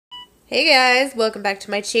Hey guys, welcome back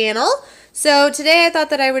to my channel. So today I thought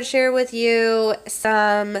that I would share with you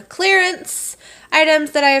some clearance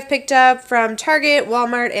items that I have picked up from Target,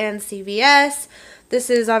 Walmart, and CVS. This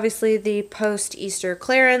is obviously the post-Easter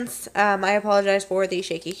clearance. I apologize for the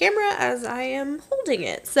shaky camera as I am holding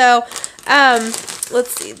it. So,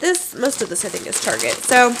 let's see. Most of this I think is Target.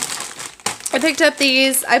 So, I picked up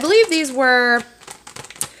these. I believe these were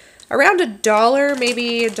around $1,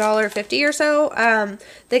 maybe $1.50 or so.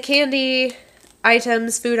 The candy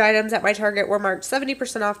items, food items at my Target were marked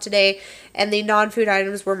 70% off today, and the non-food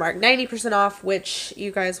items were marked 90% off, which you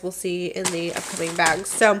guys will see in the upcoming bags.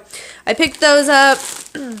 So I picked those up.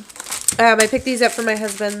 I picked these up for my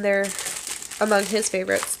husband. They're among his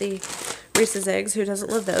favorites, the Reese's Eggs. Who doesn't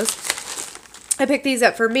love those? I picked these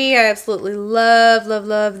up for me. I absolutely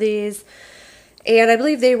love these. And I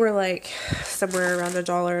believe they were like somewhere around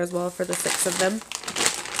 $1 as well for the 6 of them.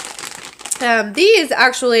 These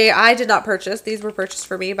actually I did not purchase. These were purchased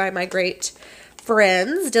for me by my great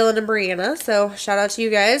friends, Dylan and Brianna. So shout out to you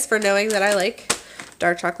guys for knowing that I like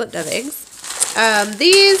dark chocolate dove eggs.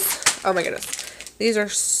 These, oh my goodness. These are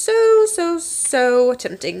so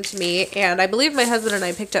tempting to me. And I believe my husband and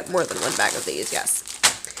I picked up more than one bag of these, yes.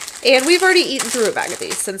 And we've already eaten through a bag of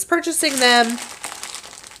these since purchasing them.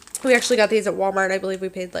 We actually got these at Walmart. I believe we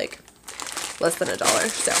paid like less than $1.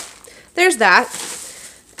 So there's that.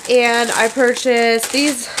 And I purchased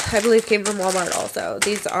these, I believe came from Walmart also.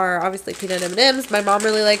 These are obviously peanut M&Ms. My mom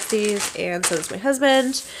really likes these, and so does my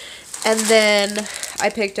husband. And then I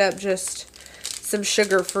picked up just some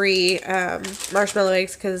sugar-free marshmallow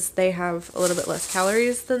eggs because they have a little bit less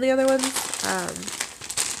calories than the other ones.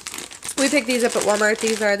 We picked these up at Walmart.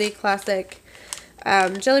 These are the classic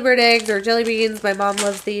Jelly Bird eggs or jelly beans. My mom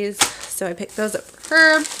loves these, so I picked those up for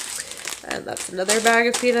her. And that's another bag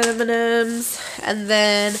of peanut M&Ms. And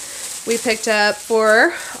then we picked up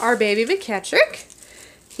for our baby McCatrick.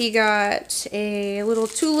 He got a little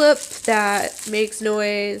tulip that makes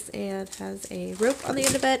noise and has a rope on the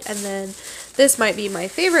end of it. And then this might be my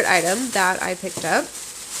favorite item that I picked up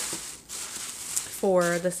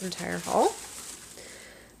for this entire haul.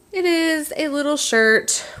 It is a little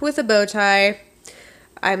shirt with a bow tie.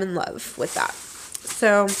 I'm in love with that.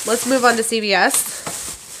 So let's move on to CVS.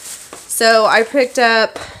 So I picked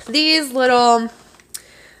up these little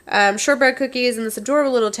shortbread cookies in this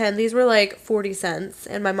adorable little tin. These were like 40 cents,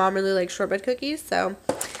 and my mom really likes shortbread cookies, so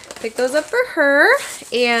picked those up for her.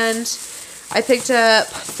 And I picked up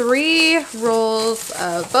 3 rolls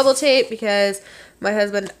of bubble tape because my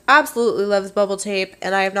husband absolutely loves bubble tape,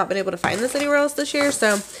 and I have not been able to find this anywhere else this year,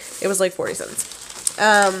 so it was like 40 cents.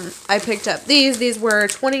 I picked up these. These were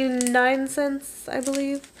 29 cents, I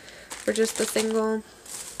believe, for just the single.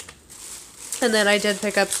 And then I did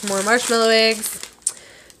pick up some more marshmallow eggs.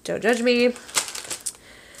 Don't judge me.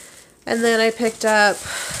 And then I picked up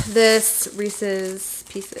this Reese's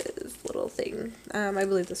Pieces little thing. I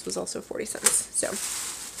believe this was also 40 cents. So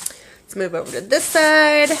let's move over to this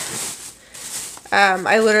side.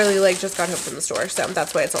 I literally just got home from the store, so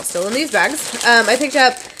that's why it's all still in these bags. I picked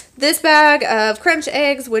up this bag of Crunch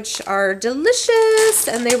eggs, which are delicious,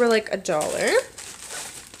 and they were like $1.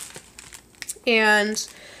 And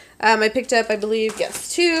I picked up, I believe,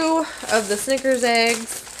 yes, 2 of the Snickers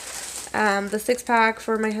eggs. The 6-pack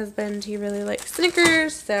for my husband. He really likes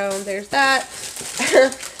Snickers, so there's that.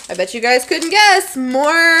 I bet you guys couldn't guess.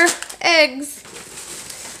 More eggs.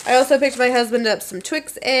 I also picked my husband up some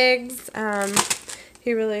Twix eggs.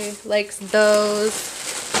 He really likes those.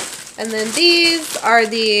 And then these are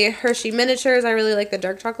the Hershey miniatures. I really like the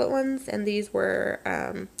dark chocolate ones, and these were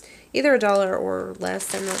either $1 or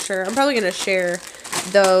less. I'm not sure. I'm probably going to share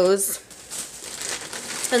those.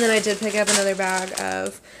 And then I did pick up another bag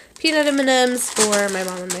of peanut M&Ms for my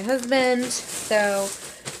mom and my husband. So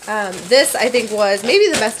this, I think, was maybe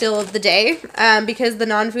the best deal of the day because the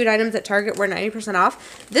non-food items at Target were 90%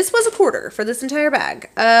 off. This was $1 for this entire bag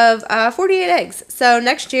of 48 eggs. So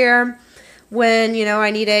next year, when, I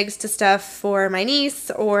need eggs to stuff for my niece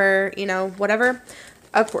or, whatever,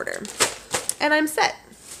 $1. And I'm set.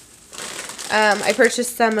 I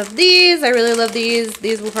purchased some of these. I really love these.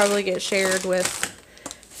 These will probably get shared with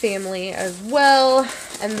family as well.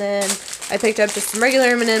 And then I picked up just some regular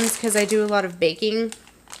M&Ms because I do a lot of baking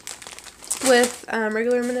with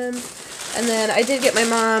regular M&Ms. And then I did get my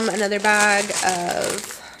mom another bag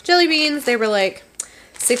of jelly beans. They were like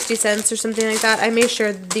 60 cents or something like that. I may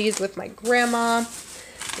share these with my grandma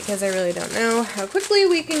because I really don't know how quickly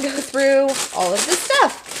we can go through all of this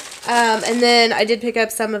stuff. And then I did pick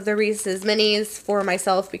up some of the Reese's Minis for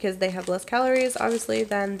myself because they have less calories, obviously,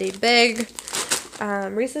 than the big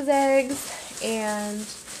Reese's Eggs. And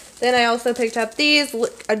Then I also picked up these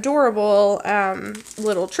adorable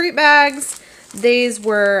little treat bags. These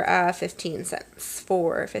were 15 cents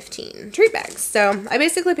for 15 treat bags. So I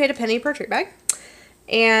basically paid a penny per treat bag.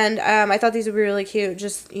 And I thought these would be really cute,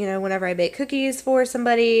 just, you know, whenever I bake cookies for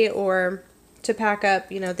somebody or to pack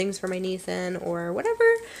up, you know, things for my niece in or whatever.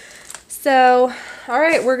 So, all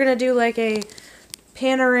right, we're going to do like a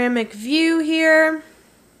panoramic view here.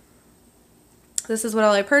 This is what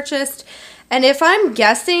all I purchased. And if I'm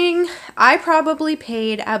guessing, I probably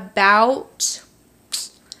paid about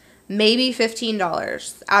maybe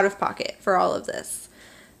 $15 out of pocket for all of this.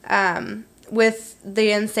 With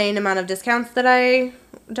the insane amount of discounts that I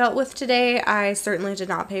dealt with today, I certainly did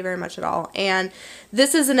not pay very much at all. And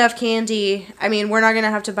this is enough candy. I mean, we're not going to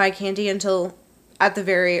have to buy candy until at the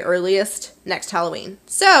very earliest next Halloween.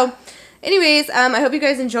 So, anyways, I hope you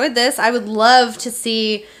guys enjoyed this. I would love to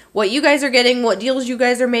see what you guys are getting, what deals you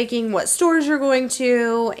guys are making, what stores you're going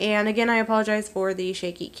to. And again, I apologize for the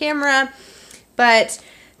shaky camera. But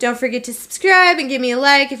don't forget to subscribe and give me a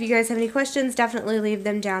like. If you guys have any questions, definitely leave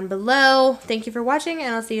them down below. Thank you for watching,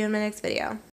 and I'll see you in my next video.